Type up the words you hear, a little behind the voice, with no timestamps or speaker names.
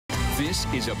This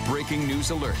is a breaking news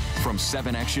alert from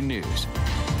 7 Action News.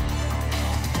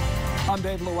 I'm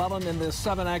Dave Llewellyn in the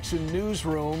 7 Action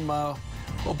Newsroom.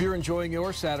 Hope you're enjoying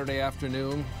your Saturday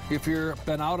afternoon. If you've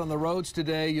been out on the roads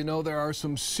today, you know there are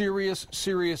some serious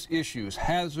issues,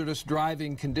 hazardous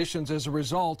driving conditions as a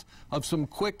result of some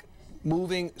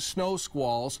quick-moving snow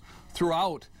squalls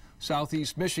throughout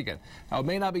southeast Michigan. Now, it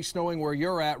may not be snowing where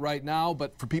you're at right now,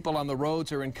 but for people on the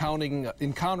roads are encountering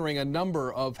a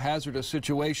number of hazardous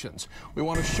situations. We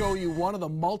want to show you one of the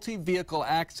multi-vehicle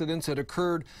accidents that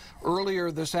occurred earlier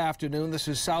this afternoon. This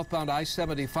is southbound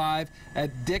I-75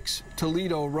 at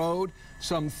Dix-Toledo Road.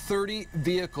 Some 30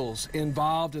 vehicles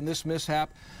involved in this mishap.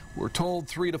 We're told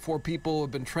 3 to 4 people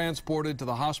have been transported to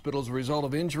the hospital as a result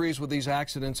of injuries with these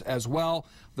accidents as well.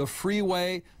 The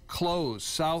freeway closed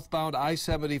southbound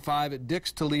I-75 at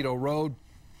Dix-Toledo Road.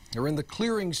 They're in the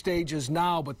clearing stages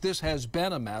now, but this has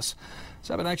been a mess.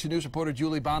 7 Action News reporter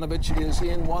Julie Bonovich is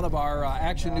in one of our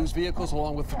Action News vehicles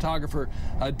along with photographer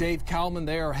Dave Kalman.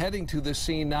 They are heading to this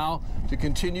scene now to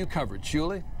continue coverage.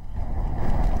 Julie?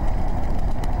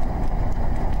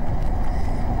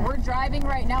 Driving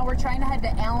right now. We're trying to head to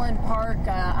Allen Park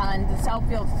on the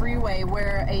Southfield Freeway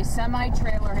where a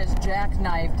semi-trailer has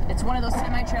jackknifed. It's one of those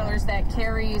semi-trailers that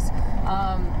carries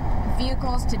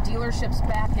vehicles to dealerships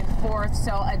back and forth.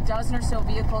 So a dozen or so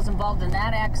vehicles involved in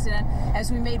that accident.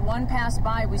 As we made one pass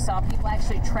by, we saw people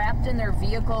actually trapped in their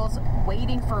vehicles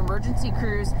waiting for emergency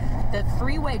crews. The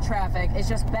freeway traffic is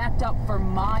just backed up for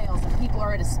miles and people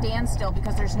are at a standstill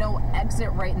because there's no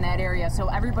exit right in that area. So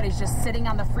everybody's just sitting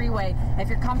on the freeway. If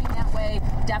you're coming that way,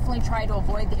 definitely try to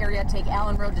avoid the area. Take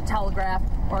Allen Road to Telegraph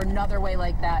or another way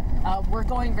like that. We're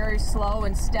going very slow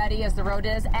and steady as the road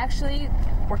is. Actually,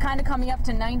 we're kind of coming up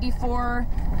to 94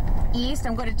 East.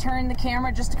 I'm going to turn the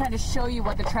camera just to kind of show you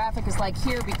what the traffic is like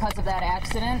here because of that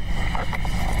accident.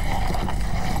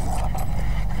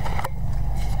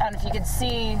 I don't know if you can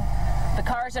see the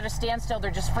cars at a standstill.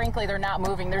 They're just, frankly, they're not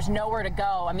moving. There's nowhere to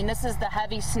go. I mean, this is the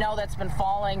heavy snow that's been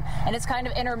falling, and it's kind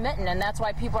of intermittent, and that's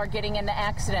why people are getting into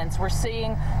accidents. We're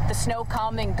seeing the snow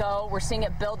come and go. We're seeing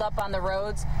it build up on the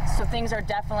roads, so things are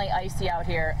definitely icy out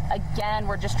here. Again,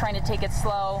 we're just trying to take it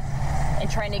slow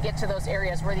and trying to get to those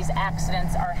areas where these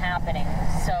accidents are happening.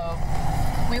 So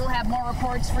we will have more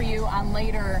reports for you on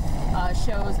later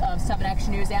shows of 7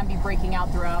 Action News and be breaking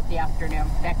out throughout the afternoon.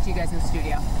 Back to you guys in the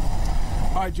studio.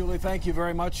 All right, Julie, thank you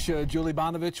very much. Julie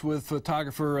Bonovich with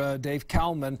photographer Dave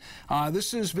Kalman.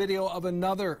 This is video of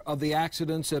another of the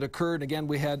accidents that occurred. Again,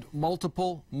 we had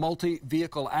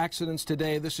multi-vehicle accidents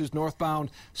today. This is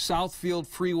northbound Southfield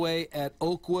Freeway at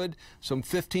Oakwood. Some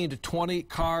 15 to 20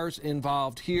 cars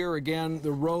involved here. Again,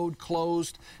 the road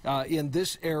closed in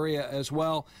this area as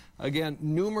well. Again,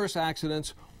 numerous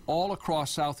accidents all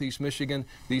across southeast Michigan.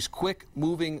 These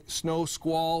quick-moving snow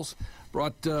squalls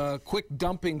brought quick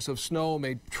dumpings of snow,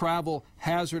 made travel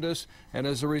hazardous, and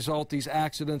as a result, these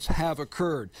accidents have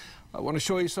occurred. I want to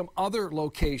show you some other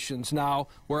locations now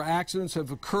where accidents have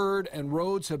occurred and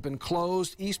roads have been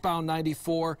closed. Eastbound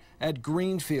 94 at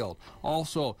Greenfield.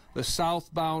 Also, the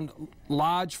southbound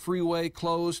Lodge Freeway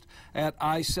closed at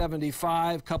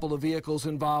I-75. A couple of vehicles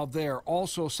involved there.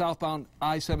 Also, southbound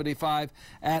I-75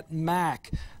 at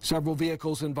Mack. Several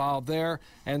vehicles involved there.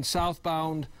 And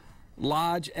southbound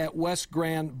Lodge at West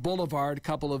Grand Boulevard, a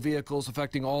couple of vehicles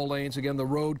affecting all lanes. Again, the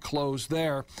road closed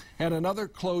there. And another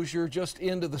closure just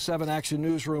into the 7 Action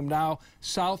Newsroom now,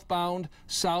 southbound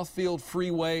Southfield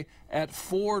Freeway at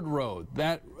Ford Road.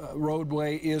 That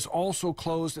roadway is also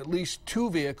closed. At least 2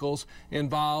 vehicles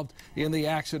involved in the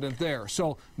accident there.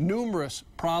 So numerous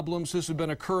problems. This has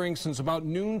been occurring since about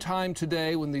noontime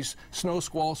today when these snow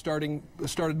squalls started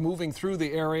moving through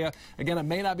the area. Again, it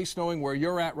may not be snowing where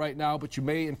you're at right now, but you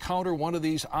may encounter one of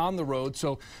these on the road,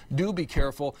 so do be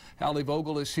careful. Hallie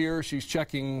Vogel is here. She's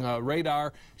checking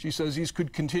radar. She says these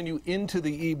could continue into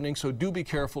the evening, so do be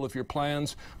careful if your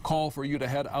plans call for you to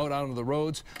head out onto the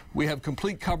roads. We have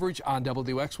complete coverage on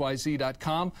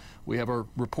WXYZ.com. We have our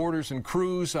reporters and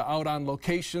crews out on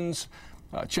locations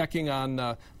checking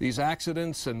on these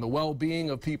accidents and the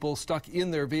well-being of people stuck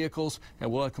in their vehicles, and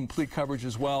we'll have complete coverage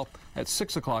as well at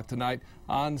 6 o'clock tonight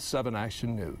on 7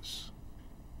 Action News.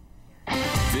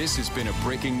 This has been a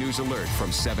breaking news alert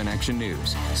from 7 Action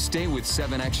News. Stay with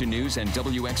 7 Action News and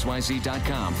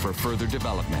WXYZ.com for further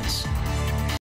developments.